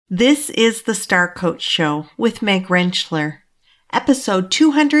This is the Star Coach Show with Meg Rentschler, episode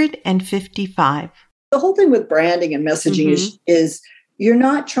 255. The whole thing with branding and messaging is you're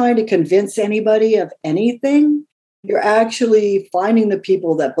not trying to convince anybody of anything. You're actually finding the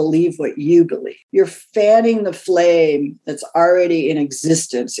people that believe what you believe. You're fanning the flame that's already in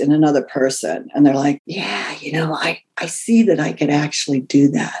existence in another person. And they're like, yeah, I see that I could actually do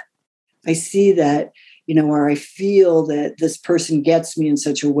that. I see that, or I feel that this person gets me in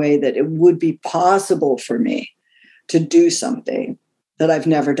such a way that it would be possible for me to do something that I've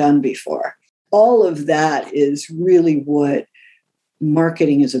never done before. All of that is really what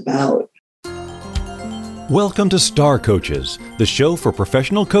marketing is about. Welcome to Star Coaches, the show for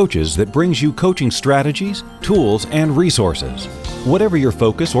professional coaches that brings you coaching strategies, tools, and resources. Whatever your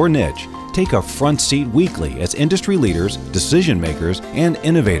focus or niche, take a front seat weekly as industry leaders, decision makers, and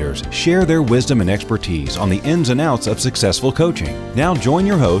innovators share their wisdom and expertise on the ins and outs of successful coaching. Now join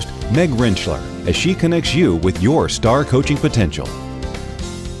your host, Meg Rentschler, as she connects you with your star coaching potential.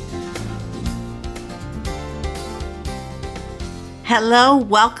 Hello,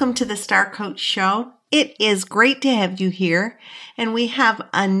 welcome to the Star Coach Show. It is great to have you here, and we have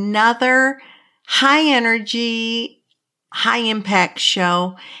another high energy, high impact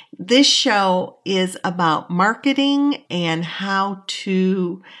show. This show is about marketing and how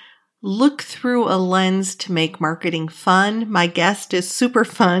to look through a lens to make marketing fun. My guest is super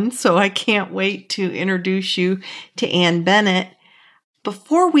fun, so I can't wait to introduce you to Ann Bennett.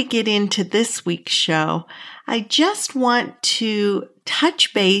 Before we get into this week's show, I just want to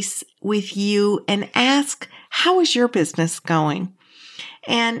touch base with you and ask, how is your business going?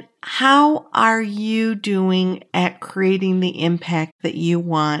 And how are you doing at creating the impact that you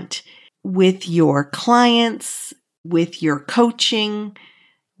want with your clients, with your coaching,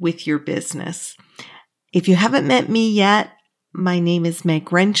 with your business? If you haven't met me yet, my name is Meg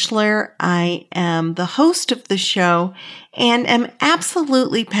Rentschler. I am the host of the show and am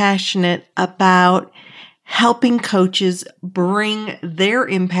absolutely passionate about helping coaches bring their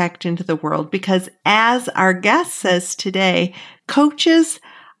impact into the world, because as our guest says today, coaches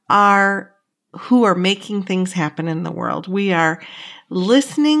are who are making things happen in the world. We are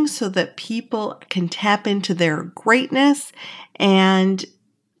listening so that people can tap into their greatness and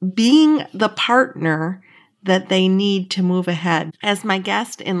being the partner that they need to move ahead. As my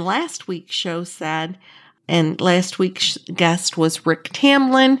guest in last week's show said, and last week's guest was Rick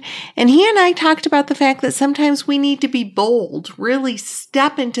Tamlin, and he and I talked about the fact that sometimes we need to be bold, really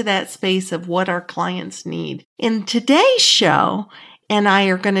step into that space of what our clients need. In today's show, and I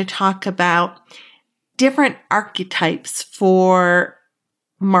are going to talk about different archetypes for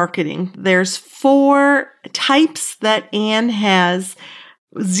marketing. There's 4 types that Ann has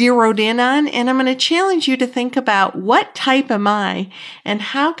zeroed in on, and I'm going to challenge you to think about what type am I and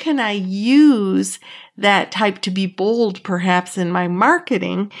how can I use that type to be bold perhaps in my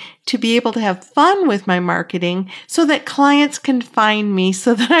marketing, to be able to have fun with my marketing so that clients can find me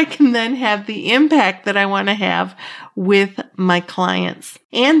so that I can then have the impact that I want to have with my clients.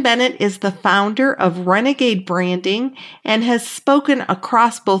 Ann Bennett is the founder of Renegade Branding and has spoken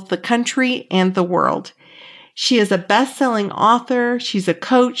across both the country and the world. She is a best-selling author, she's a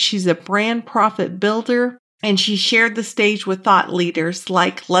coach, she's a brand profit builder, and she shared the stage with thought leaders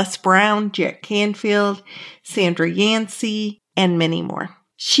like Les Brown, Jack Canfield, Sandra Yancey, and many more.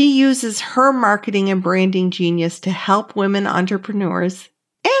 She uses her marketing and branding genius to help women entrepreneurs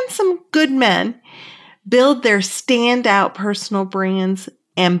and some good men build their standout personal brands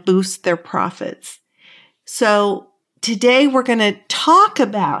and boost their profits. So today we're going to talk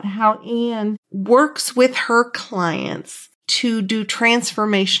about how Ann works with her clients to do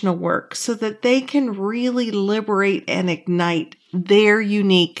transformational work so that they can really liberate and ignite their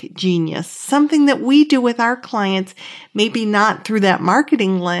unique genius. Something that we do with our clients, maybe not through that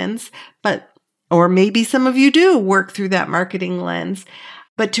marketing lens, or maybe some of you do work through that marketing lens,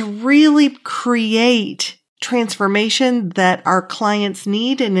 but to really create transformation that our clients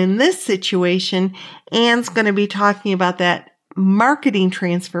need. And in this situation, Ann's going to be talking about that marketing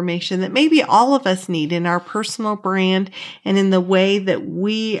transformation that maybe all of us need in our personal brand and in the way that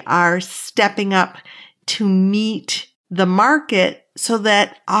we are stepping up to meet the market so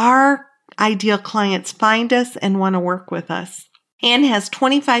that our ideal clients find us and want to work with us. Ann has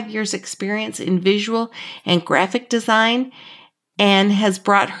 25 years experience in visual and graphic design and has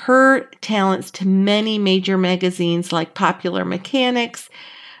brought her talents to many major magazines like Popular Mechanics,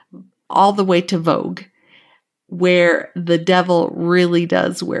 all the way to Vogue, where the devil really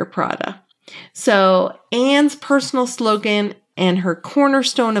does wear Prada. So Ann's personal slogan and her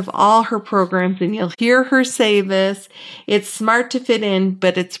cornerstone of all her programs, and you'll hear her say this, it's smart to fit in,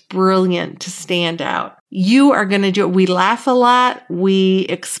 but it's brilliant to stand out. You are going to do it. We laugh a lot. We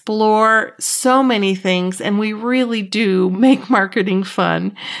explore so many things, and we really do make marketing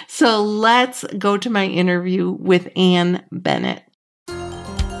fun. So let's go to my interview with Ann Bennett.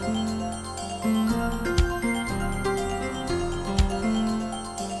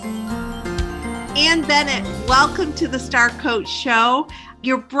 Ann Bennett, welcome to the Star Coach Show.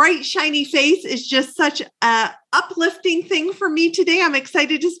 Your bright, shiny face is just such an uplifting thing for me today. I'm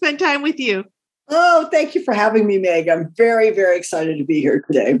excited to spend time with you. Oh, thank you for having me, Meg. I'm very, very excited to be here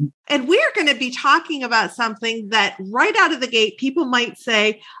today. And we're going to be talking about something that right out of the gate, people might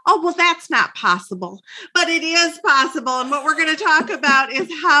say, oh, well, that's not possible. But it is possible. And what we're going to talk about is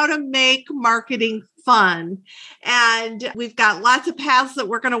how to make marketing fun. And we've got lots of paths that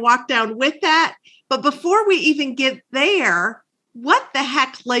we're going to walk down with that. But before we even get there, what the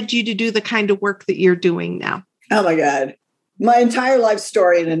heck led you to do the kind of work that you're doing now? Oh, my God. My entire life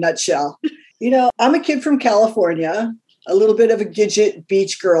story in a nutshell. You know, I'm a kid from California, a little bit of a Gidget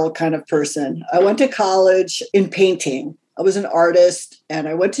beach girl kind of person. I went to college in painting. I was an artist, and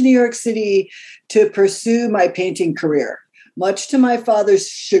I went to New York City to pursue my painting career, much to my father's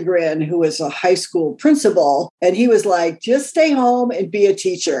chagrin, who was a high school principal. And he was like, just stay home and be a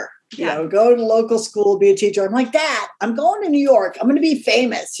teacher. You know, go to local school, be a teacher. I'm like, Dad, I'm going to New York. I'm going to be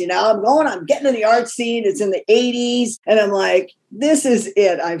famous. You know, I'm getting in the art scene. It's in the 80s. And I'm like, this is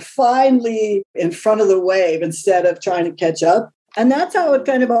it. I'm finally in front of the wave instead of trying to catch up. And that's how it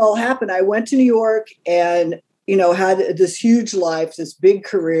kind of all happened. I went to New York and, you know, had this huge life, this big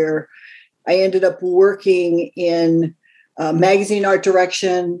career. I ended up working in magazine art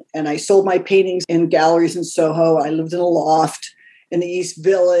direction, and I sold my paintings in galleries in Soho. I lived in a loft in the East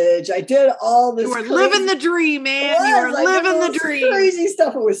Village. I did all this. You were living the dream, man. You were living the dream. Crazy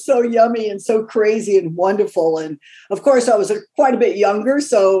stuff. It was so yummy and so crazy and wonderful. And of course, I was quite a bit younger.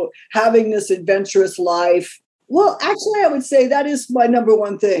 So having this adventurous life, well, actually, I would say that is my number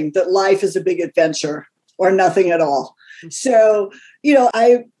one thing, that life is a big adventure or nothing at all. So, you know,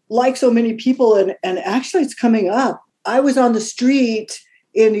 I like so many people, and actually it's coming up. I was on the street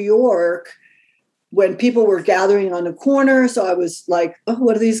in New York when people were gathering on the corner. So I was like, oh,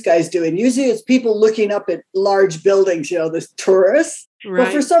 what are these guys doing? Usually it's people looking up at large buildings, you know, the tourists. Right.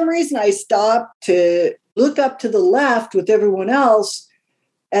 But for some reason, I stopped to look up to the left with everyone else.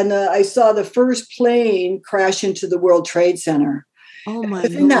 And I saw the first plane crash into the World Trade Center. Oh, my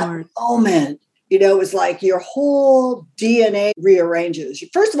Lord. That moment, you know, it was like your whole DNA rearranges.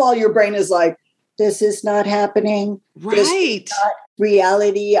 First of all, your brain is like, this is not happening. Right. This is not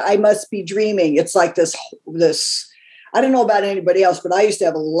reality. I must be dreaming. It's like this, I don't know about anybody else, but I used to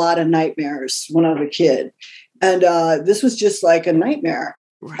have a lot of nightmares when I was a kid. And this was just like a nightmare.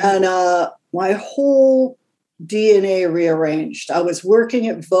 Right. And my whole DNA rearranged. I was working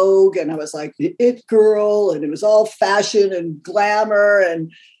at Vogue, and I was like the it girl, and it was all fashion and glamour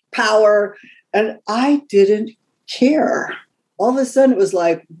and power. And I didn't care. All of a sudden it was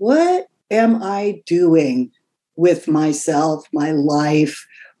like, what am I doing with myself, my life?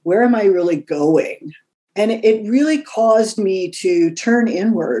 Where am I really going? And it really caused me to turn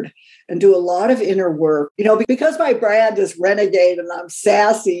inward and do a lot of inner work. You know, because my brand is renegade and I'm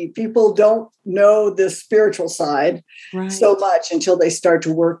sassy, people don't know this spiritual side so much until they start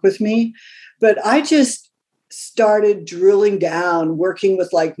to work with me. But I just started drilling down, working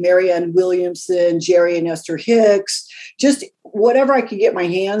with like Marianne Williamson, Jerry and Esther Hicks, just whatever I could get my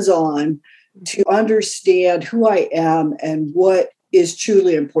hands on to understand who I am and what is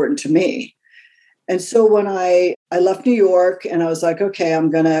truly important to me. And so when I left New York, and I was like, okay, I'm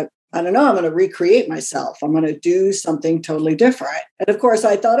going to recreate myself. I'm going to do something totally different. And of course,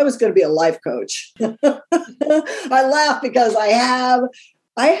 I thought I was going to be a life coach. I laugh because I have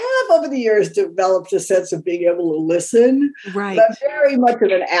over the years developed a sense of being able to listen. Right. But I'm very much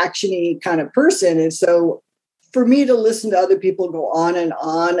of an action-y kind of person. And so for me to listen to other people go on and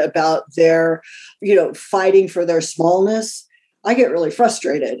on about their, you know, fighting for their smallness, I get really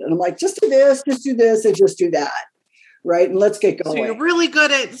frustrated. And I'm like, just do this, and just do that. Right. And let's get going. So you're really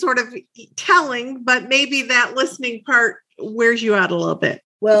good at sort of telling, but maybe that listening part wears you out a little bit.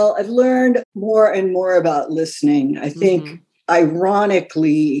 Well, I've learned more and more about listening. I think,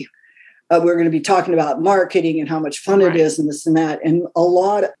 ironically, we're going to be talking about marketing and how much fun it is and this and that. And a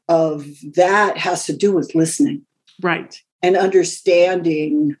lot of that has to do with listening. Right. And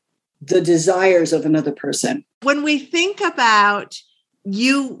understanding the desires of another person. When we think about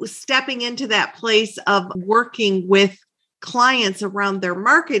you stepping into that place of working with clients around their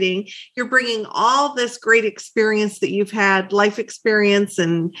marketing, you're bringing all this great experience that you've had, life experience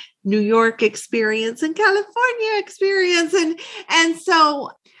and New York experience and California experience. And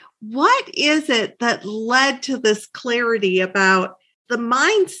so what is it that led to this clarity about the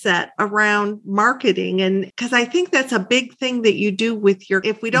mindset around marketing? And because I think that's a big thing that you do with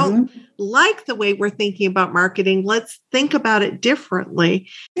if we don't like the way we're thinking about marketing, let's think about it differently.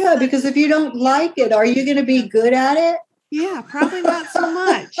 Yeah, because if you don't like it, are you going to be good at it? Yeah, probably not so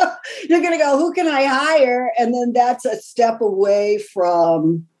much. You're going to go, who can I hire? And then that's a step away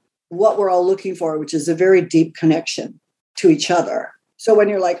from what we're all looking for, which is a very deep connection to each other. So when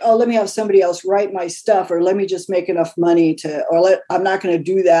you're like, oh, let me have somebody else write my stuff, or let me just make enough money I'm not going to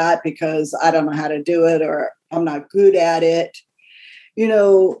do that because I don't know how to do it, or I'm not good at it.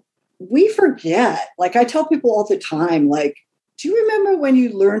 We forget. Like I tell people all the time, like, do you remember when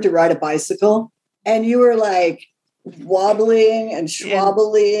you learned to ride a bicycle and you were like wobbling and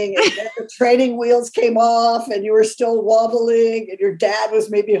schwobbling and then the training wheels came off and you were still wobbling and your dad was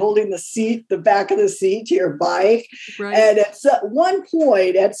maybe holding the back of the seat to your bike. Right. And at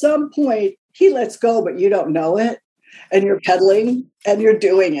some point, he lets go, but you don't know it. And you're pedaling and you're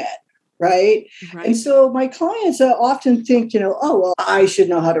doing it. Right. And so my clients often think, oh, well, I should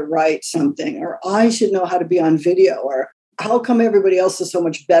know how to write something, or I should know how to be on video, or how come everybody else is so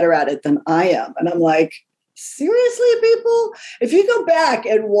much better at it than I am? And I'm like, seriously, people, if you go back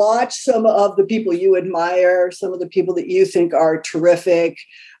and watch some of the people you admire, some of the people that you think are terrific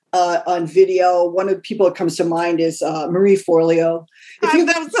on video, one of the people that comes to mind is Marie Forleo.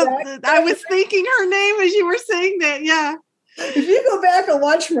 I was thinking her name as you were saying that. Yeah. If you go back and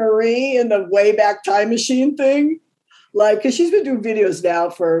watch Marie in the Wayback Time Machine thing, like, because she's been doing videos now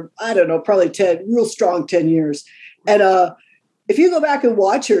for, I don't know, probably 10 years. And if you go back and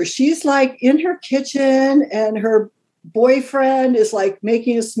watch her, she's like in her kitchen and her boyfriend is like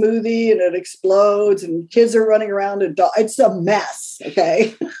making a smoothie and it explodes and kids are running around and it's a mess.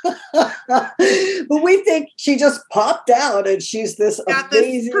 Okay. But we think she just popped out and she's this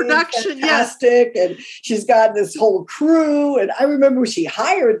amazing production, fantastic, and she's got this whole crew. And I remember she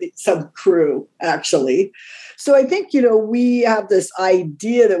hired some crew actually. So I think, we have this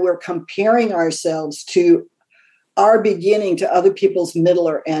idea that we're comparing ourselves to our beginning to other people's middle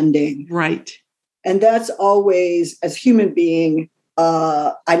or ending. Right. And that's always, as human being,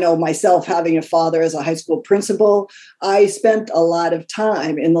 I know myself having a father as a high school principal, I spent a lot of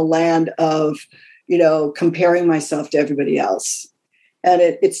time in the land of, comparing myself to everybody else. And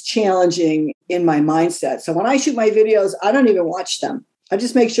it's challenging in my mindset. So when I shoot my videos, I don't even watch them. I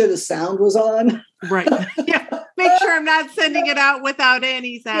just make sure the sound was on. Right. Yeah. Make sure I'm not sending it out without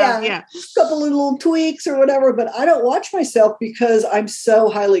any sound. Yeah. A couple of little tweaks or whatever, but I don't watch myself because I'm so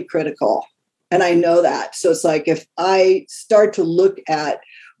highly critical. And I know that. So it's like, if I start to look at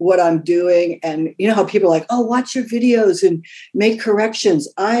what I'm doing and how people are like, oh, watch your videos and make corrections.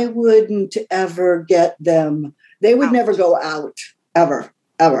 I wouldn't ever get them. They would never go out ever.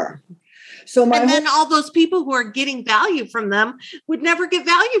 So then all those people who are getting value from them would never get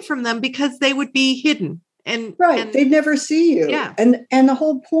value from them because they would be hidden. And they'd never see you. Yeah. And the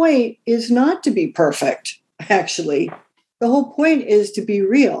whole point is not to be perfect, actually. The whole point is to be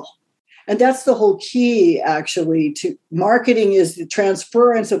real. And that's the whole key, actually, to marketing is the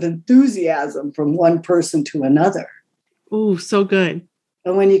transference of enthusiasm from one person to another. Ooh, so good.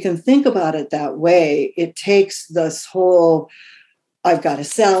 And when you can think about it that way, it takes this whole, I've got to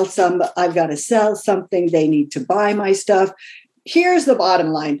sell something. They need to buy my stuff. Here's the bottom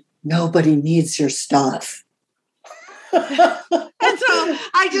line. Nobody needs your stuff. And so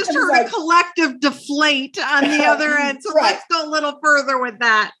I just heard a collective deflate on the other end. So let's go a little further with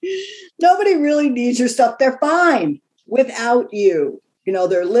that. Nobody really needs your stuff. They're fine without you.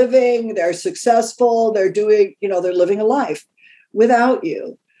 They're living, they're successful, they're doing, they're living a life without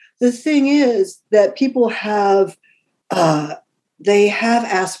you. The thing is that people have, they have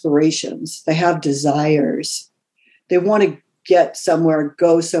aspirations, they have desires. They want to get somewhere,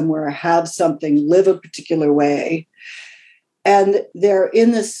 go somewhere, have something, live a particular way. And they're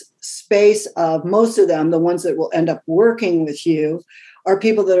in this space of, most of them, the ones that will end up working with you, are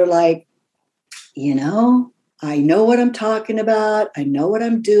people that are like, I know what I'm talking about. I know what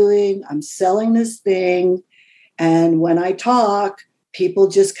I'm doing. I'm selling this thing. And when I talk, people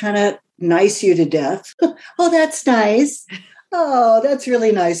just kind of nice you to death. Oh, that's nice. Oh, that's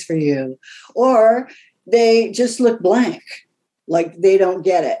really nice for you. Or they just look blank, like they don't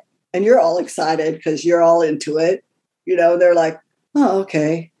get it. And you're all excited because you're all into it. They're like, oh,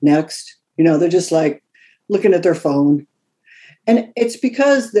 okay, next. They're just like looking at their phone. And it's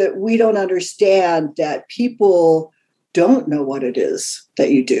because that we don't understand that people don't know what it is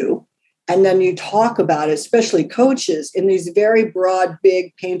that you do. And then you talk about it, especially coaches, in these very broad,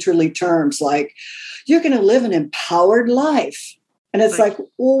 big, painterly terms, like you're going to live an empowered life. And it's like,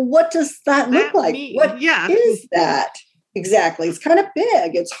 well, what does that look like? What is that? Exactly. It's kind of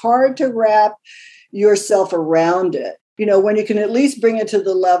big. It's hard to wrap yourself around it. When you can at least bring it to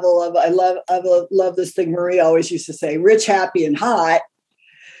the level of, I love this thing Marie always used to say, rich, happy, and hot,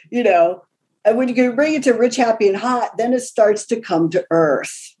 and when you can bring it to rich, happy, and hot, then it starts to come to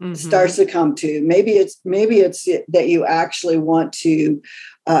earth. Mm-hmm. It starts to come to maybe it's that you actually want to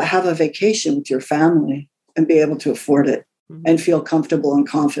have a vacation with your family and be able to afford it. Mm-hmm. And feel comfortable and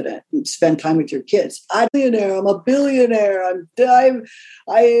confident and spend time with your kids. I'm a billionaire.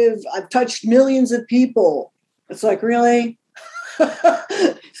 I've touched millions of people. It's like, really? So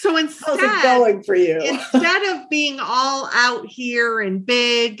how's it going for you? Instead of being all out here and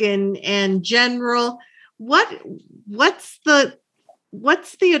big and general, what's the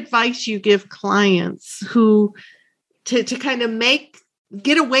advice you give clients who to kind of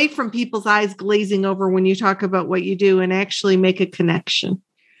get away from people's eyes glazing over when you talk about what you do and actually make a connection?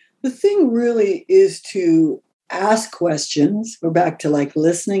 The thing really is to ask questions. We're back to like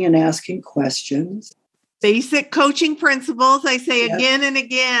listening and asking questions. Basic coaching principles. I say again and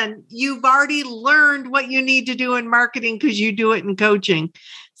again, you've already learned what you need to do in marketing because you do it in coaching.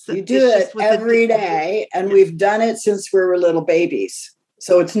 So you do it every day. And we've done it since we were little babies.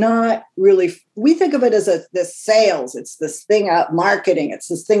 So it's not really, we think of it as this sales. It's this thing out marketing. It's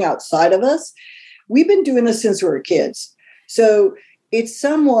this thing outside of us. We've been doing this since we were kids. So it's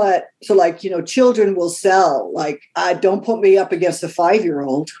somewhat, children will sell, like, don't put me up against a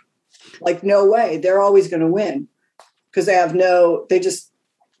 5-year-old. Like, no way. They're always going to win because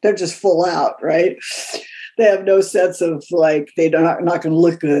they're just full out, right? They have no sense of like, they're not going to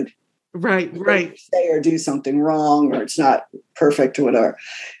look good. Right. Say or do something wrong, or it's not perfect or whatever.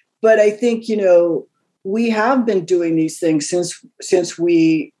 But I think, we have been doing these things since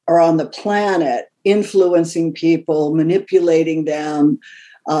we are on the planet, influencing people, manipulating them.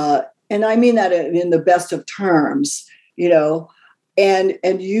 And I mean that in the best of terms,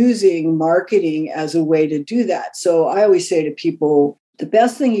 and using marketing as a way to do that. So I always say to people, the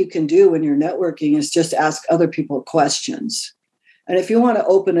best thing you can do when you're networking is just ask other people questions. And if you want to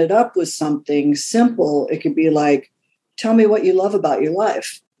open it up with something simple, it could be like, tell me what you love about your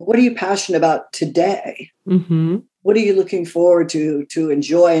life. What are you passionate about today? Mm-hmm. What are you looking forward to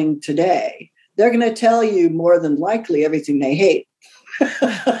enjoying today? They're going to tell you more than likely everything they hate.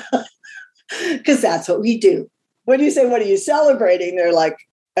 Because that's what we do. When you say, what are you celebrating? They're like,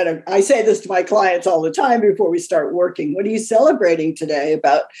 and I say this to my clients all the time before we start working. What are you celebrating today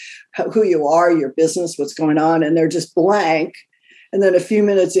about who you are, your business, what's going on? And they're just blank. And then a few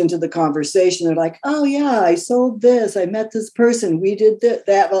minutes into the conversation, they're like, oh, yeah, I sold this. I met this person. We did this.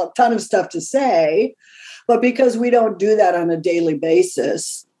 They have a ton of stuff to say. But because we don't do that on a daily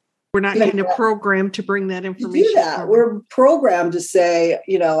basis, we're not kind of programmed to bring that information. Do that. We're programmed to say,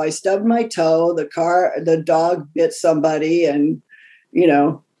 I stubbed my toe, the dog bit somebody, and,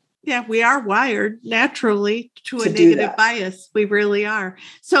 Yeah, we are wired naturally to a negative bias. We really are.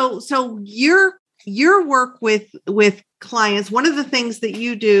 So your work with clients, one of the things that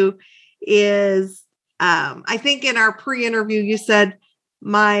you do is, I think in our pre-interview, you said,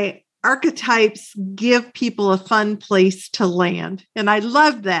 my archetypes give people a fun place to land. And I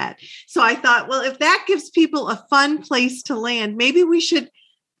love that. So I thought, well, if that gives people a fun place to land, maybe we should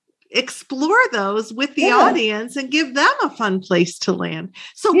explore those with the audience and give them a fun place to land.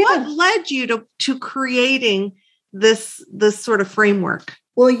 So what led you to creating this sort of framework?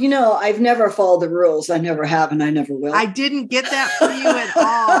 Well, I've never followed the rules. I never have, and I never will. I didn't get that from you at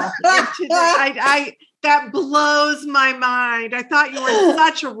all. That blows my mind. I thought you were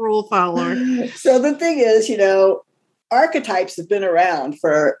such a rule follower. So the thing is, archetypes have been around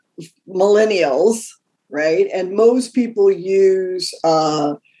for millennials, right? And most people use,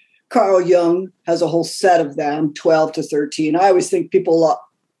 Carl Jung has a whole set of them, 12 to 13. I always think people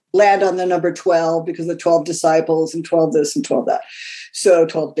land on the number 12 because of 12 disciples and 12 this and 12 that. So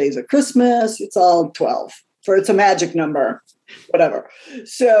 12 days of Christmas, it's all 12. It's a magic number, whatever.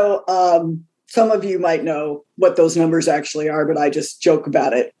 So some of you might know what those numbers actually are, but I just joke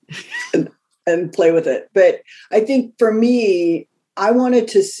about it and play with it. But I think for me, I wanted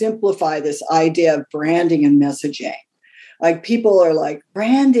to simplify this idea of branding and messaging. Like people are like,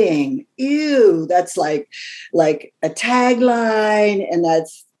 branding, ew, that's like a tagline, and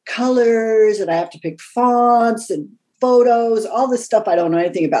that's colors, and I have to pick fonts and photos, all this stuff I don't know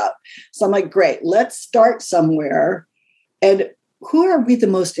anything about. So I'm like, great, let's start somewhere. And who are we the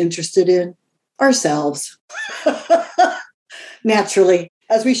most interested in? Ourselves. naturally,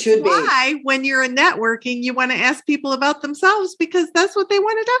 as we should be. Why, when you're in networking, you want to ask people about themselves because that's what they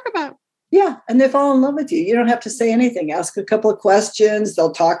want to talk about. Yeah. And they fall in love with you. You don't have to say anything. Ask a couple of questions.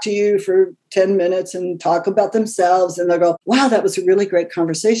 They'll talk to you for 10 minutes and talk about themselves. And they'll go, wow, that was a really great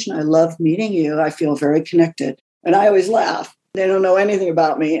conversation. I love meeting you. I feel very connected. And I always laugh. They don't know anything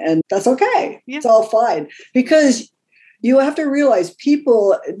about me. And that's okay. Yeah. It's all fine. Because you have to realize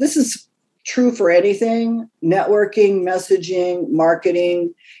people, this is true for anything, networking, messaging,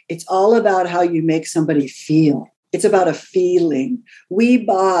 marketing. It's all about how you make somebody feel. It's about a feeling. We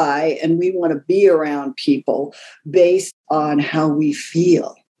buy and we want to be around people based on how we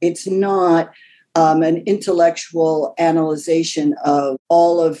feel. It's not an intellectual analyzation of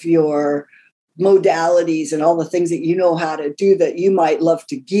all of your modalities and all the things that you know how to do that you might love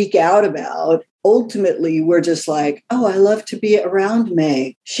to geek out about. Ultimately, we're just like, oh, I love to be around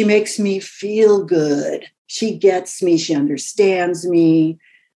Meg. She makes me feel good. She gets me. She understands me.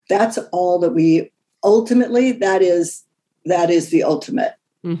 That's all that we ultimately, that is the ultimate.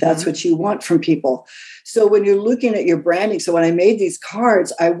 Mm-hmm. That's what you want from people. So when you're looking at your branding, so when I made these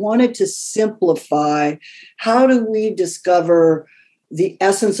cards, I wanted to simplify, how do we discover the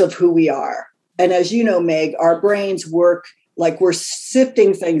essence of who we are? And as you know, Meg, our brains work like we're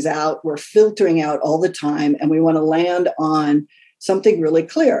sifting things out, we're filtering out all the time, and we want to land on something really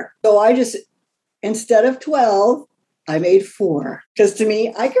clear. So I just, instead of 12, I made 4. Because to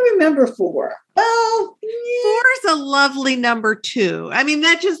me, I can remember 4. Well, yeah. 4 is a lovely number too. I mean,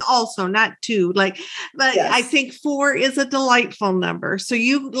 that just also not 2. But yes. I think 4 is a delightful number. So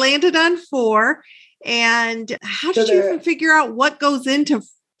you landed on 4. And how did you even figure out what goes into,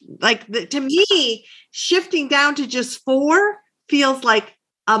 to me, shifting down to just 4 feels like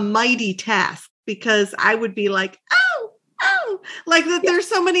a mighty task, because I would be like, there's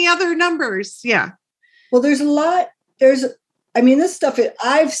so many other numbers. Yeah. Well, there's a lot. This stuff,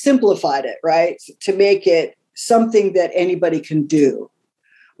 I've simplified it, right, to make it something that anybody can do,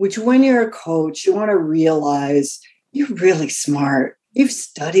 which when you're a coach, you want to realize you're really smart. You've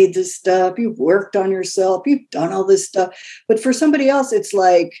studied this stuff. You've worked on yourself. You've done all this stuff. But for somebody else, it's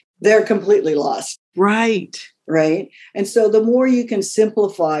like they're completely lost. Right. Right. And so the more you can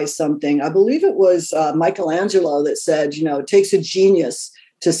simplify something, I believe it was Michelangelo that said, it takes a genius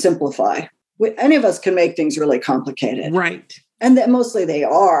to simplify. Any of us can make things really complicated. Right. And that mostly they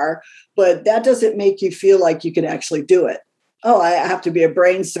are, but that doesn't make you feel like you can actually do it. Oh, I have to be a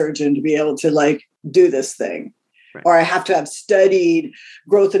brain surgeon to be able to do this thing. Right. Or I have to have studied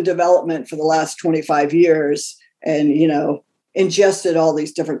growth and development for the last 25 years and, ingested all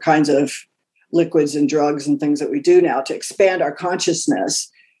these different kinds of liquids and drugs and things that we do now to expand our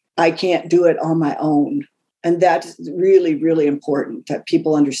consciousness. I can't do it on my own. And that's really, really important that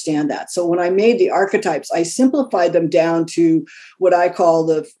people understand that. So when I made the archetypes, I simplified them down to what I call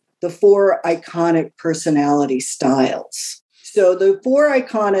the 4 iconic personality styles. So the 4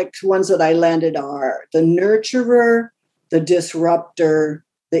 iconic ones that I landed are the nurturer, the disruptor,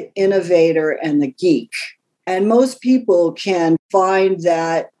 the innovator, and the geek. And most people can find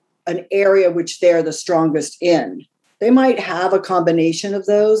that an area which they're the strongest in. They might have a combination of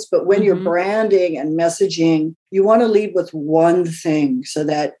those, but when you're branding and messaging, you want to lead with one thing so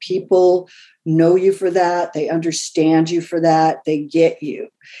that people know you for that. They understand you for that. They get you.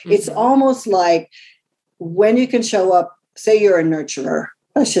 Mm-hmm. It's almost like when you can show up, say you're a nurturer.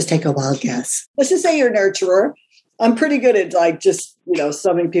 Let's just take a wild guess. Let's just say you're a nurturer. I'm pretty good at just,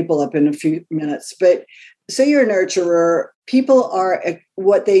 summing people up in a few minutes, but say you're a nurturer. People are,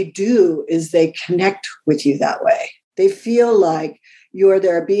 what they do is they connect with you that way. They feel like you're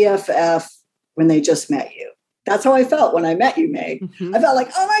their BFF when they just met you. That's how I felt when I met you, Meg. Mm-hmm. I felt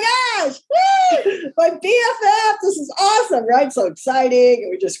like, oh my gosh, woo, my BFF, this is awesome, right? So exciting. And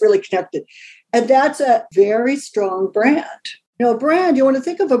we're just really connected. And that's a very strong brand. A brand, you want to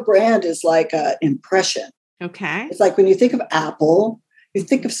think of a brand as like an impression. Okay. It's like when you think of Apple, you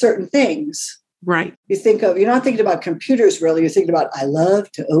think of certain things. Right. You're not thinking about computers really. You're thinking about, I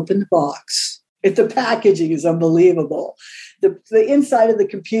love to open the box. If the packaging is unbelievable. The inside of the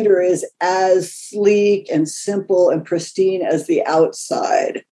computer is as sleek and simple and pristine as the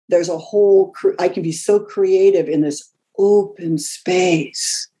outside. There's a whole, I can be so creative in this open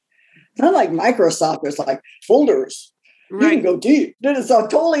space. It's not like Microsoft, it's like folders. Right. You can go deep. It's a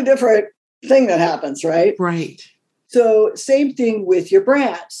totally different thing that happens, right? Right. So same thing with your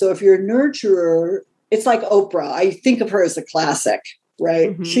brand. So if you're a nurturer, it's like Oprah. I think of her as a classic.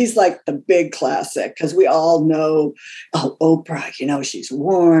 Right. Mm-hmm. She's like the big classic because we all know, Oprah, she's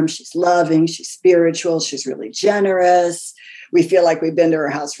warm, she's loving, she's spiritual, she's really generous. We feel like we've been to her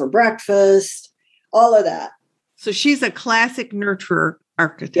house for breakfast, all of that. So she's a classic nurturer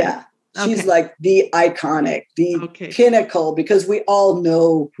archetype. Yeah. She's Okay. like the iconic, the pinnacle, because we all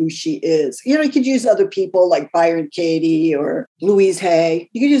know who she is. You know, you could use other people like Byron Katie or Louise Hay.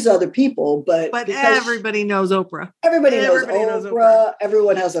 You could use other people, but everybody knows Oprah. Everybody knows Oprah.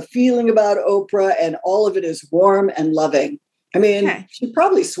 Everyone has a feeling about Oprah, and all of it is warm and loving. I mean, she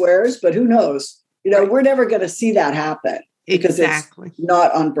probably swears, but who knows? You know, we're never going to see that happen because it's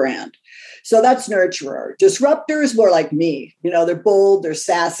not on brand. So that's nurturer. Disruptor is more like me. You know, they're bold, they're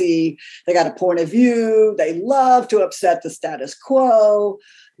sassy, they got a point of view, they love to upset the status quo,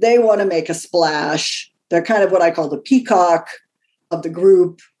 they want to make a splash. They're kind of what I call the peacock of the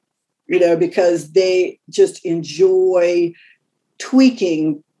group, you know, because they just enjoy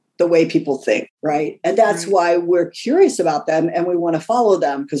tweaking the way people think, right? And that's why we're curious about them and we want to follow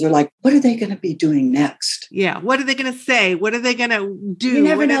them because they're like, what are they going to be doing next? Yeah. What are they going to say? What are they going to do? You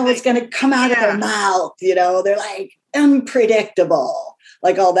never know what's going to come out of their mouth. You know, they're like unpredictable,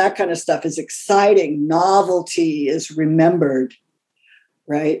 like all that kind of stuff is exciting. Novelty is remembered,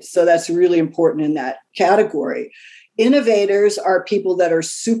 right? So that's really important in that category. Innovators are people that are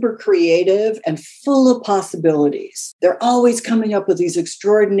super creative and full of possibilities. They're always coming up with these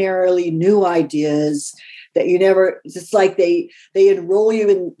extraordinarily new ideas that you never, it's like they enroll you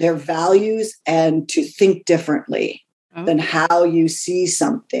in their values and to think differently than how you see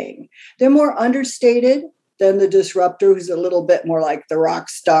something. They're more understated than the disruptor, who's a little bit more like the rock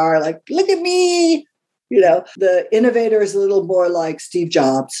star, like, look at me. You know, the innovator is a little more like Steve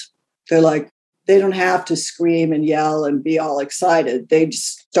Jobs. They're like, they don't have to scream and yell and be all excited. They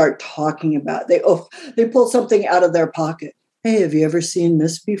just start talking about they pull something out of their pocket. Hey, have you ever seen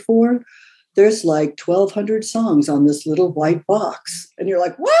this before? There's like 1,200 songs on this little white box. And you're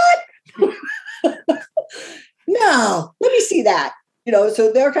like, what? No, let me see that. You know,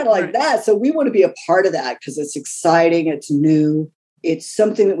 so they're kind of like that. So we want to be a part of that because it's exciting. It's new. It's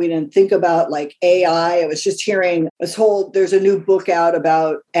something that we didn't think about, like AI. I was just hearing there's a new book out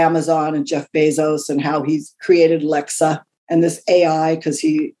about Amazon and Jeff Bezos and how he's created Alexa and this AI because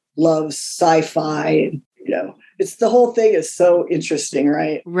he loves sci-fi. And, you know, it's the whole thing is so interesting,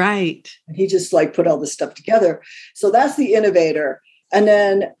 right? Right. And he just like put all this stuff together. So that's the innovator. And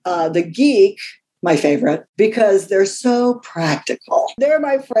then the geek, my favorite, because they're so practical. They're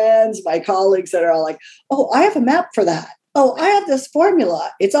my friends, my colleagues that are all like, oh, I have a map for that. Oh, I have this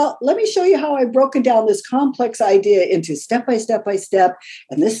formula. It's all, let me show you how I've broken down this complex idea into step by step by step.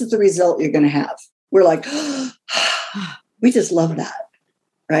 And this is the result you're going to have. We're like, we just love that,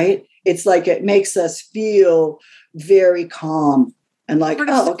 right? It's like, it makes us feel very calm and like, sort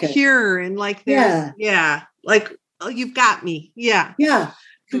of secure and like, like, oh, you've got me. Yeah. Yeah.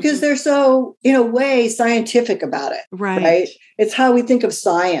 Because they're so, in a way, scientific about it. Right. It's how we think of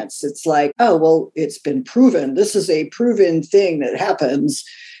science. It's like, oh, well, it's been proven. This is a proven thing that happens.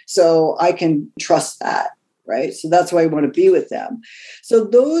 So I can trust that. Right. So that's why I want to be with them. So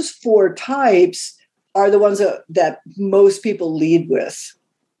those 4 types are the ones that most people lead with.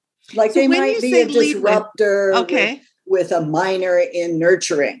 Like they might be a disruptor with a minor in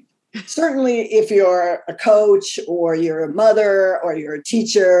nurturing. Certainly, if you're a coach or you're a mother or you're a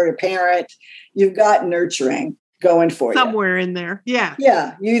teacher, a parent, you've got nurturing going for you. Somewhere in there. Yeah.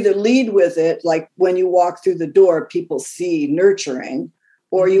 Yeah. You either lead with it, like when you walk through the door, people see nurturing,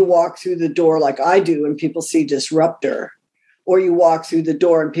 or you walk through the door like I do and people see disruptor, or you walk through the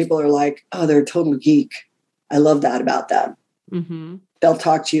door and people are like, oh, they're a total geek. I love that about them. Mm-hmm. They'll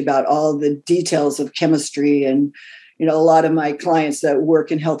talk to you about all the details of chemistry and you know, a lot of my clients that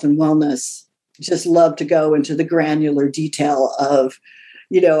work in health and wellness just love to go into the granular detail of,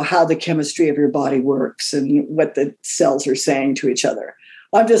 you know, how the chemistry of your body works and what the cells are saying to each other.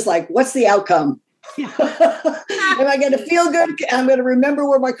 I'm just like, what's the outcome? Yeah. Am I going to feel good? I'm going to remember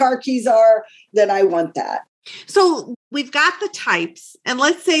where my car keys are. Then I want that. So we've got the types, and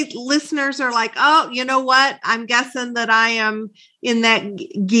let's say listeners are like, oh, you know what? I'm guessing that I am in that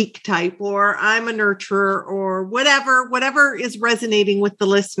geek type, or I'm a nurturer, or whatever is resonating with the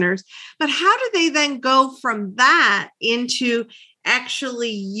listeners. But how do they then go from that into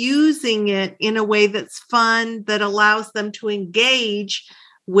actually using it in a way that's fun, that allows them to engage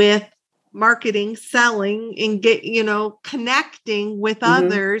with marketing, selling, and get, you know, connecting with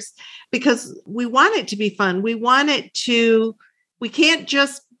others, because we want it to be fun. We can't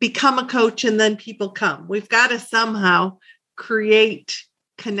just become a coach and then people come. We've got to somehow create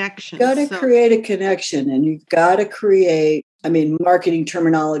connection. Got to create a connection, and you've got to create, marketing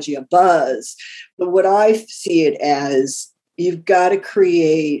terminology, a buzz. But what I see it as, you've got to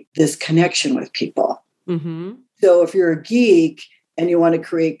create this connection with people. Mm-hmm. So if you're a geek, and you want to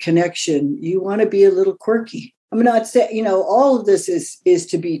create connection, you want to be a little quirky. I'm not saying, all of this is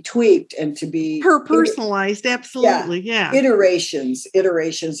to be tweaked and to be personalized. Absolutely. Yeah. Iterations.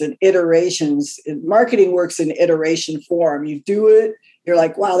 Marketing works in iteration form. You do it. You're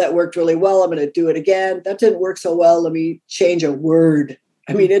like, wow, that worked really well. I'm going to do it again. That didn't work so well. Let me change a word.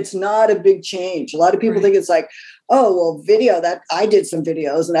 I mean, it's not a big change. A lot of people think it's like, oh, well, video, that I did some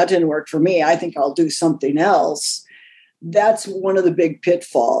videos and that didn't work for me. I think I'll do something else. That's one of the big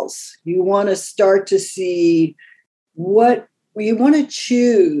pitfalls. You want to start to see you want to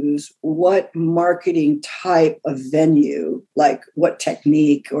choose what marketing type of venue, like what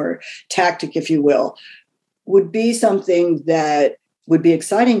technique or tactic, if you will, would be something that would be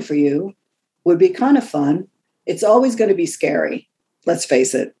exciting for you, would be kind of fun. It's always going to be scary. Let's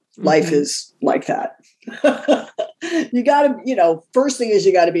face it. Life is like that. You got to, first thing is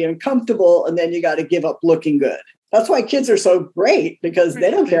you got to be uncomfortable, and then you got to give up looking good. That's why kids are so great, because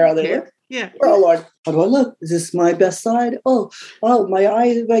they don't care how they look. Yeah. We're all like, how do I look? Is this my best side? Oh,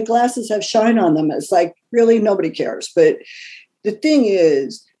 my glasses have shine on them. It's like, really, nobody cares. But the thing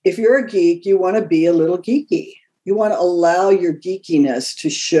is, if you're a geek, you want to be a little geeky. You want to allow your geekiness to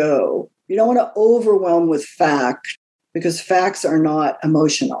show. You don't want to overwhelm with fact, because facts are not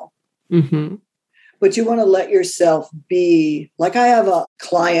emotional. Mm-hmm. But you want to let yourself be, like I have a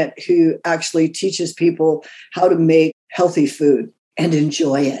client who actually teaches people how to make healthy food and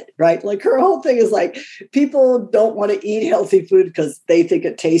enjoy it, right? Like her whole thing is like, people don't want to eat healthy food because they think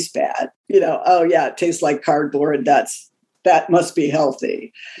it tastes bad. Oh yeah, it tastes like cardboard. That must be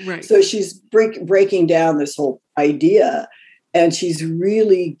healthy. Right. So she's breaking down this whole idea, and she's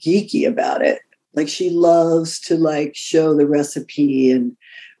really geeky about it. Like she loves to show the recipe and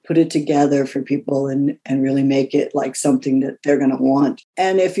put it together for people and really make it like something that they're going to want.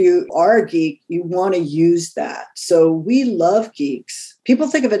 And if you are a geek, you want to use that. So we love geeks. People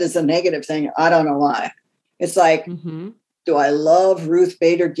think of it as a negative thing. I don't know why. It's like, do I love Ruth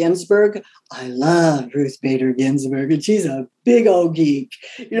Bader Ginsburg? I love Ruth Bader Ginsburg, and she's a big old geek.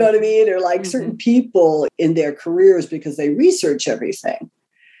 You know what I mean? Or like certain people in their careers, because they research everything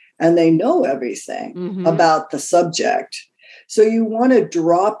and they know everything about the subject. So you want to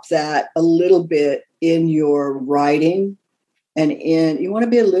drop that a little bit in your writing, and you want to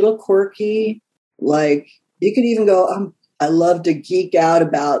be a little quirky. Like you could even go, I love to geek out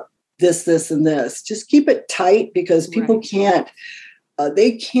about this, and this. Just keep it tight, because people can't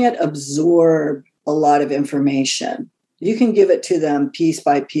absorb a lot of information. You can give it to them piece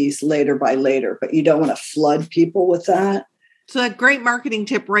by piece, later by later, but you don't want to flood people with that. So a great marketing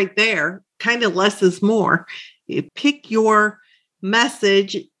tip right there, kind of less is more. You pick your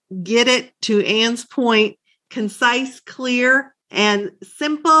message, get it, to Ann's point, concise, clear, and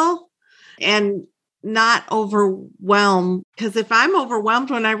simple, and not overwhelm. Because if I'm overwhelmed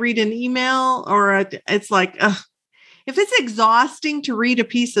when I read an email, it's like, if it's exhausting to read a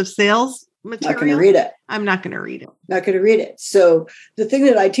piece of sales material, not going to read it. I'm not going to read it. Not going to read it. So the thing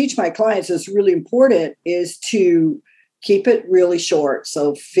that I teach my clients is really important is to keep it really short.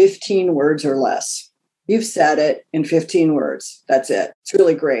 So 15 words or less. You've said it in 15 words. That's it. It's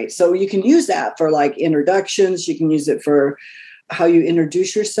really great. So you can use that for like introductions. You can use it for how you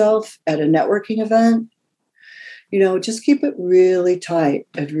introduce yourself at a networking event. Just keep it really tight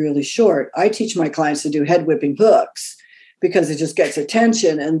and really short. I teach my clients to do head whipping hooks, because it just gets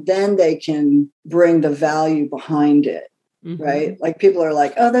attention, and then they can bring the value behind it, right? Like people are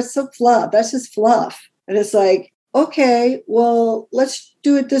like, oh, that's so fluff. That's just fluff. And it's like, okay, well, let's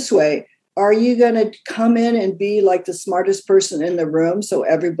do it this way. Are you going to come in and be like the smartest person in the room so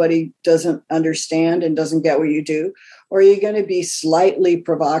everybody doesn't understand and doesn't get what you do? Or are you going to be slightly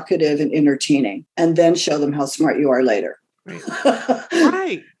provocative and entertaining and then show them how smart you are later?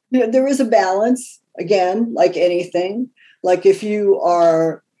 Right. There is a balance, again, like anything. Like if you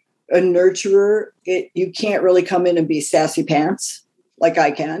are a nurturer, you can't really come in and be sassy pants like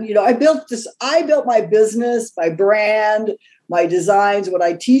I can. I built my business, my brand, my designs, what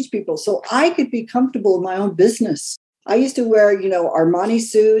I teach people, so I could be comfortable in my own business. I used to wear, Armani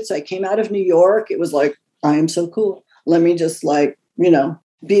suits. I came out of New York. It was like, I am so cool. Let me just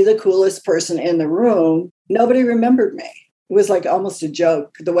be the coolest person in the room. Nobody remembered me. It was like almost a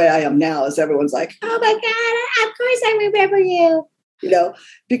joke. The way I am now is everyone's like, oh my God, of course I remember you.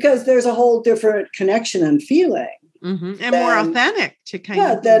 Because there's a whole different connection and feeling. And more authentic to kind of.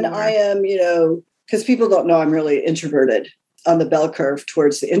 Yeah, then I am, because people don't know I'm really introverted, on the bell curve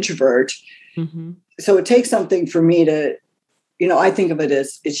towards the introvert. So it takes something for me to, I think of it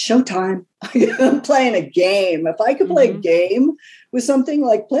as it's showtime. I'm playing a game. If I could play a game with something,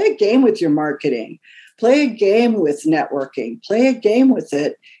 like play a game with your marketing, play a game with networking, play a game with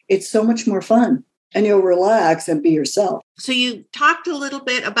it. It's so much more fun. and you'll relax and be yourself. So you talked a little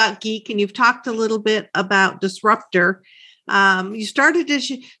bit about geek and you've talked a little bit about disruptor. You started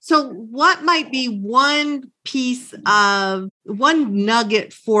so what might be one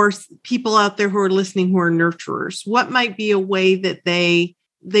nugget for people out there who are listening who are nurturers? What might be a way that they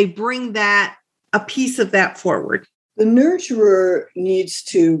bring a piece of that forward? The nurturer needs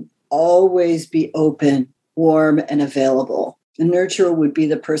to always be open, warm, and available. The nurturer would be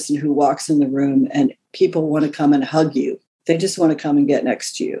the person who walks in the room and people want to come and hug you. They just want to come and get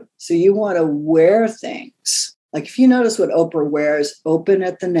next to you. So you want to wear things. Like if you notice what Oprah wears, open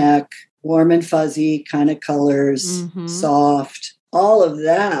at the neck, warm and fuzzy kind of colors, soft, all of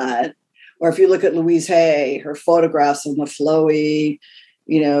that. Or if you look at Louise Hay, her photographs of the flowy,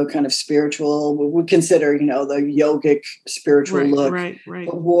 kind of spiritual, we consider, the yogic spiritual look. Right.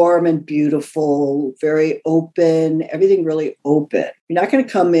 Warm and beautiful, very open, everything really open. You're not going to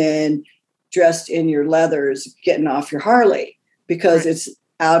come in dressed in your leathers, getting off your Harley, because it's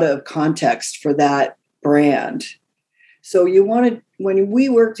out of context for that brand. So you want to, when we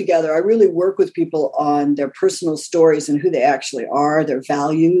work together, I really work with people on their personal stories and who they actually are, their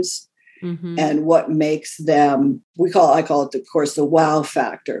values. And what makes them, I call it, of course, the wow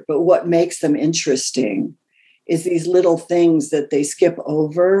factor, but what makes them interesting is these little things that they skip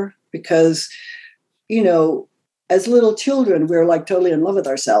over because, as little children, we're like totally in love with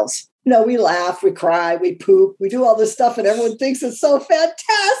ourselves. We laugh, we cry, we poop, we do all this stuff and everyone thinks it's so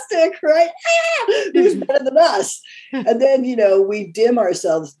fantastic, right? Who's better than us? And then, we dim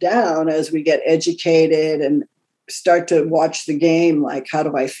ourselves down as we get educated and start to watch the game, like, how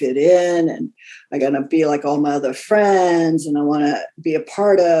do I fit in? And I got to be like all my other friends, and I want to be a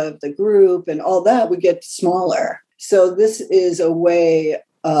part of the group and all that. We get smaller. So this is a way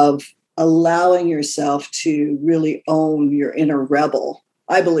of allowing yourself to really own your inner rebel.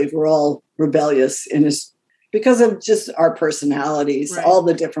 I believe we're all rebellious because of just our personalities. Right. All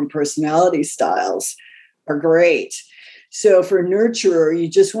the different personality styles are great. So for nurturer, you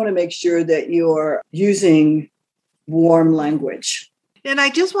just want to make sure that you're using warm language. And I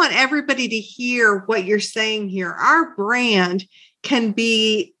just want everybody to hear what you're saying here. Our brand can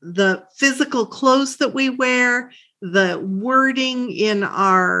be the physical clothes that we wear, the wording in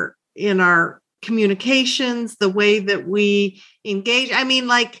our communications, the way that we engage. I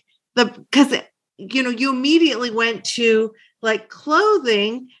mean, because you immediately went to like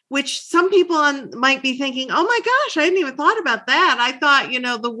clothing, which some people might be thinking, oh my gosh, I hadn't even thought about that. I thought,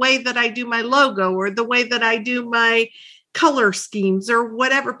 the way that I do my logo or the way that I do my color schemes or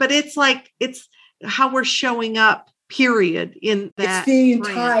whatever, but it's how we're showing up, period, in that. It's the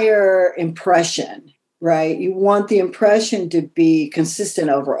entire impression, right? You want the impression to be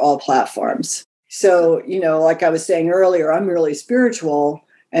consistent over all platforms. So, like I was saying earlier, I'm really spiritual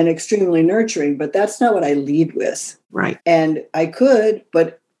and extremely nurturing, but that's not what I lead with. Right. And I could,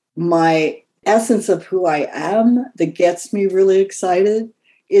 but my essence of who I am that gets me really excited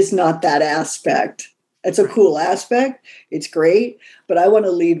is not that aspect. It's a cool aspect. It's great. But I want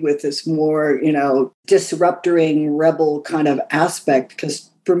to lead with this more, disrupting rebel kind of aspect, because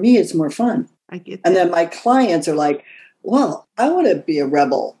for me, it's more fun. I get that. And then my clients are like, well, I want to be a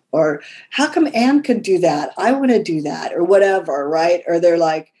rebel. Or how come Anne could do that? I want to do that, or whatever, right? Or they're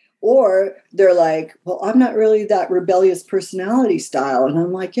like, well, I'm not really that rebellious personality style. And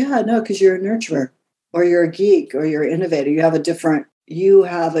I'm like, yeah, no, because you're a nurturer, or you're a geek, or you're an innovator.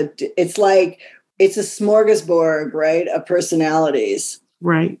 It's like, it's a smorgasbord, right, of personalities.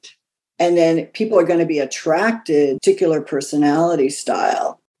 Right. And then people are going to be attracted to a particular personality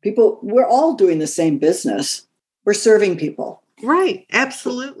style. We're all doing the same business. We're serving people. Right.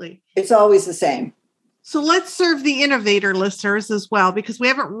 Absolutely. It's always the same. So let's serve the innovator listeners as well, because we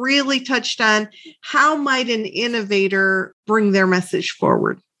haven't really touched on how might an innovator bring their message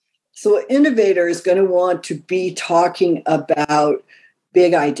forward. So an innovator is going to want to be talking about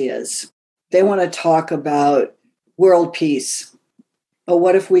big ideas. They want to talk about world peace. But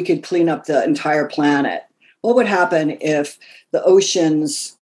what if we could clean up the entire planet? What would happen if the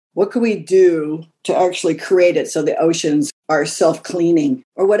oceans, what could we do to actually create it so the oceans are self-cleaning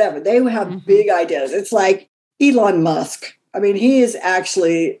or whatever? They have big ideas. It's like Elon Musk. I mean, he is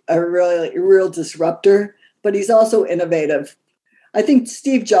actually a real disruptor, but he's also innovative. I think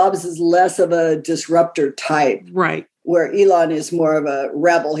Steve Jobs is less of a disruptor type. Right. Where Elon is more of a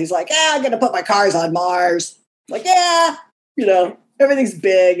rebel. He's like, I'm going to put my cars on Mars. Like, everything's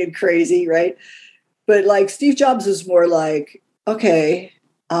big and crazy, right? But like Steve Jobs is more like, okay,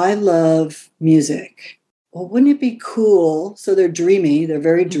 I love music. Well, wouldn't it be cool? So they're dreamy. They're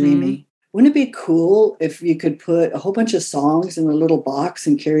very dreamy. Wouldn't it be cool if you could put a whole bunch of songs in a little box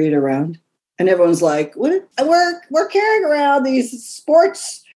and carry it around? And everyone's like, what? We're carrying around these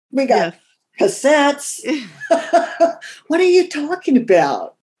sports. We got cassettes. What are you talking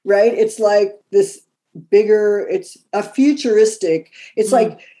about? Right? It's like this bigger, it's a futuristic. It's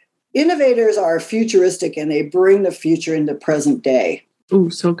like innovators are futuristic and they bring the future into present day. Oh,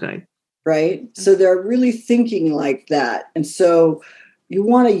 so good. Right? So they're really thinking like that. And so you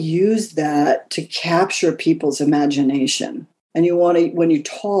want to use that to capture people's imagination. And you want to, when you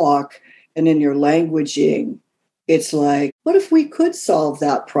talk and in your languaging, it's like, what if we could solve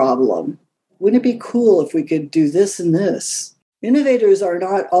that problem? Wouldn't it be cool if we could do this and this? Innovators are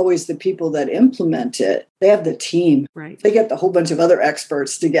not always the people that implement it. They have the team. Right. They get the whole bunch of other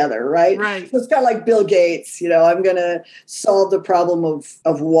experts together, right? Right. So it's kind of like Bill Gates, I'm going to solve the problem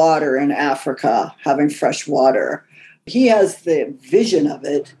of water in Africa, having fresh water. He has the vision of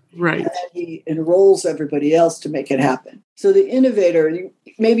it. Right. And then he enrolls everybody else to make it happen. So the innovator,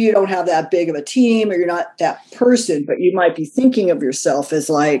 maybe you don't have that big of a team or you're not that person, but you might be thinking of yourself as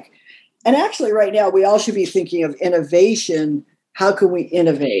like, and actually right now we all should be thinking of innovation. How can we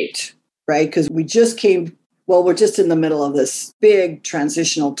innovate, right? Because we're just in the middle of this big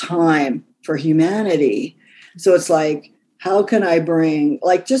transitional time for humanity. So it's like, how can I bring,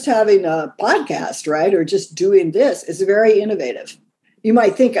 like just having a podcast, right? Or just doing this is very innovative. You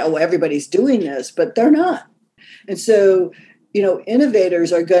might think, oh, everybody's doing this, but they're not. And so,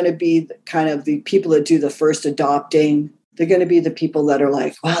 innovators are going to be kind of the people that do the first adopting. They're going to be the people that are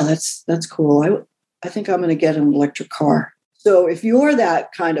like, wow, that's cool. I think I'm going to get an electric car. So if you're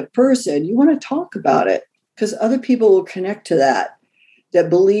that kind of person, you want to talk about it because other people will connect to that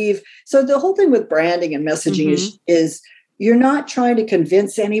believe. So the whole thing with branding and messaging is you're not trying to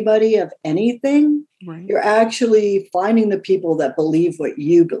convince anybody of anything. Right. You're actually finding the people that believe what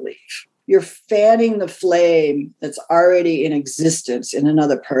you believe. You're fanning the flame that's already in existence in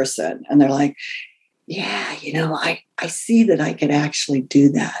another person. And they're like, yeah, I see that I can actually do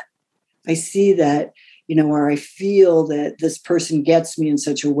that. I see that, or I feel that this person gets me in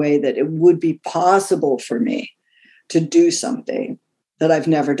such a way that it would be possible for me to do something that I've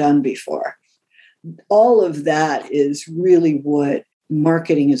never done before. All of that is really what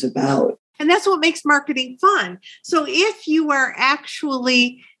marketing is about. And that's what makes marketing fun. So if you are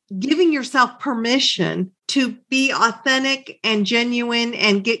actually giving yourself permission to be authentic and genuine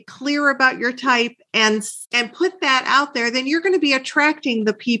and get clear about your type and put that out there, then you're going to be attracting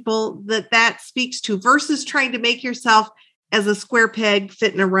the people that speaks to versus trying to make yourself as a square peg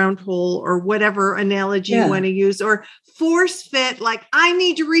fit in a round hole or whatever analogy you want to use, or force fit, like I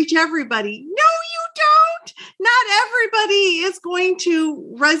need to reach everybody. No, you don't. Not everybody is going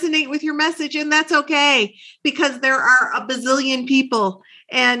to resonate with your message, and that's okay because there are a bazillion people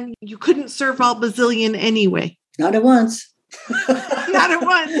and you couldn't serve all bazillion anyway. Not at once. Not at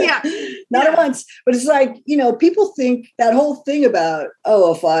once, yeah. Not at once. But it's like, people think that whole thing about,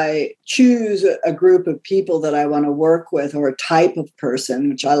 if I choose a group of people that I want to work with or a type of person,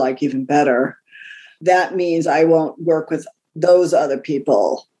 which I like even better, that means I won't work with those other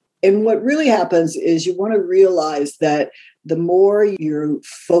people. And what really happens is you want to realize that the more you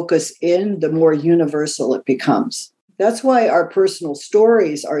focus in, the more universal it becomes. That's why our personal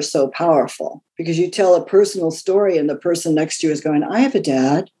stories are so powerful, because you tell a personal story and the person next to you is going, I have a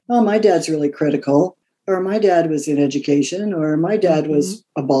dad. Oh, my dad's really critical. Or my dad was in education, or my dad was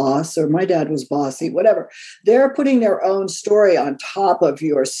a boss, or my dad was bossy, whatever. They're putting their own story on top of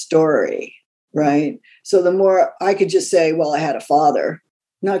your story, right? So the more I could just say, well, I had a father,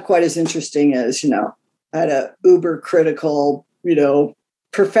 not quite as interesting as, I had a uber critical,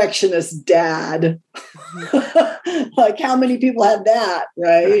 perfectionist dad. Like how many people had that,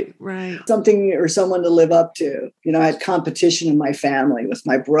 right? Right. Something or someone to live up to. I had competition in my family with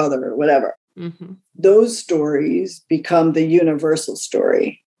my brother or whatever. Mm-hmm. Those stories become the universal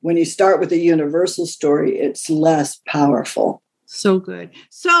story. When you start with a universal story, it's less powerful. So good.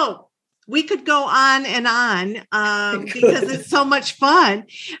 So we could go on and on because it's so much fun.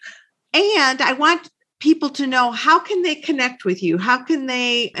 And I want people to know, how can they connect with you? How can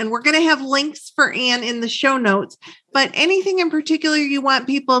they, and we're going to have links for Ann in the show notes, but anything in particular you want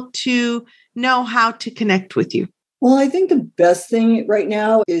people to know how to connect with you? Well, I think the best thing right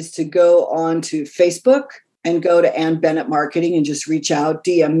now is to go on to Facebook and go to Ann Bennett Marketing and just reach out,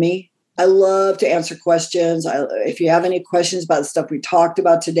 DM me. I love to answer questions. If you have any questions about the stuff we talked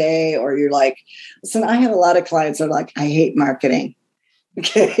about today, or you're like, listen, I have a lot of clients that are like, I hate marketing.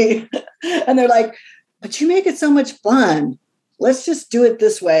 Okay. And they're like, but you make it so much fun. Let's just do it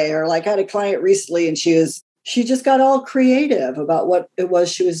this way. Or like I had a client recently and she just got all creative about what it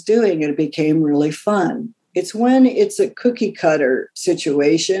was she was doing and it became really fun. It's when it's a cookie cutter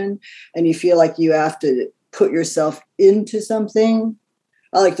situation and you feel like you have to put yourself into something.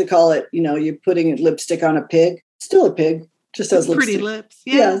 I like to call it, you're putting lipstick on a pig. Still a pig, just has pretty lipstick. Lips.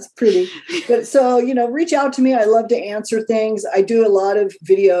 Yeah, it's pretty. But so, reach out to me. I love to answer things. I do a lot of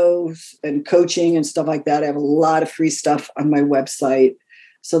videos and coaching and stuff like that. I have a lot of free stuff on my website.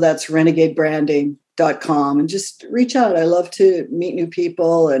 So that's renegadebranding.com, and just reach out. I love to meet new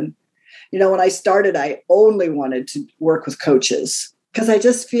people. And, when I started, I only wanted to work with coaches because I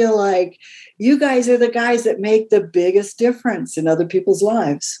just feel like you guys are the guys that make the biggest difference in other people's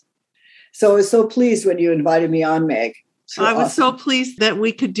lives. So I was so pleased when you invited me on, Meg. I was so pleased that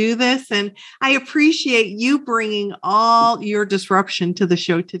we could do this. And I appreciate you bringing all your disruption to the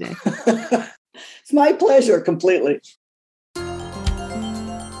show today. It's my pleasure completely.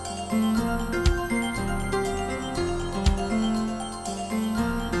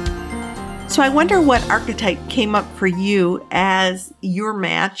 So I wonder what archetype came up for you as your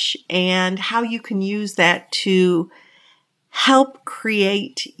match and how you can use that to help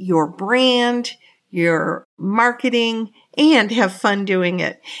create your brand, your marketing, and have fun doing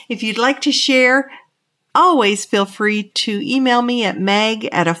it. If you'd like to share, always feel free to email me at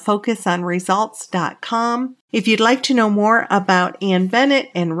meg@afocusonresults.com. If you'd like to know more about Ann Bennett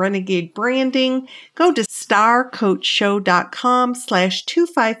and Renegade Branding, go to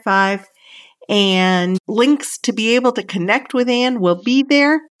starcoachshow.com/255. And links to be able to connect with Ann will be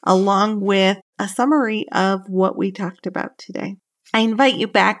there, along with a summary of what we talked about today. I invite you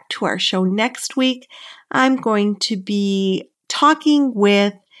back to our show next week. I'm going to be talking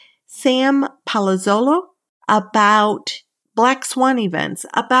with Sam Palazzolo about Black Swan events,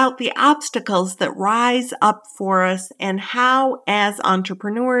 about the obstacles that rise up for us and how, as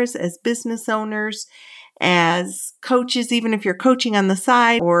entrepreneurs, as business owners, as coaches, even if you're coaching on the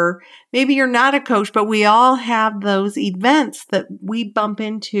side, or maybe you're not a coach, but we all have those events that we bump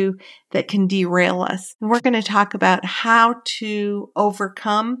into that can derail us. And we're going to talk about how to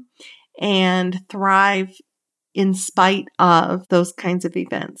overcome and thrive in spite of those kinds of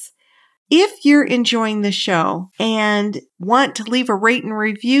events. If you're enjoying the show and want to leave a rate and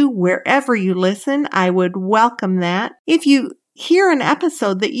review wherever you listen, I would welcome that. If you hear an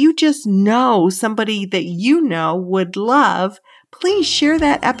episode that you just know somebody that you know would love, please share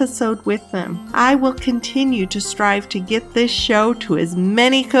that episode with them. I will continue to strive to get this show to as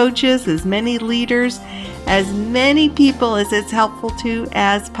many coaches, as many leaders, as many people as it's helpful to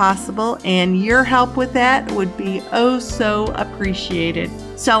as possible, and your help with that would be oh so appreciated.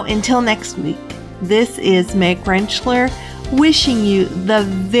 So until next week, this is Meg Rentschler wishing you the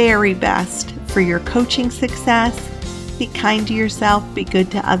very best for your coaching success. Be kind to yourself, be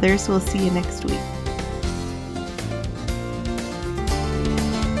good to others. We'll see you next week.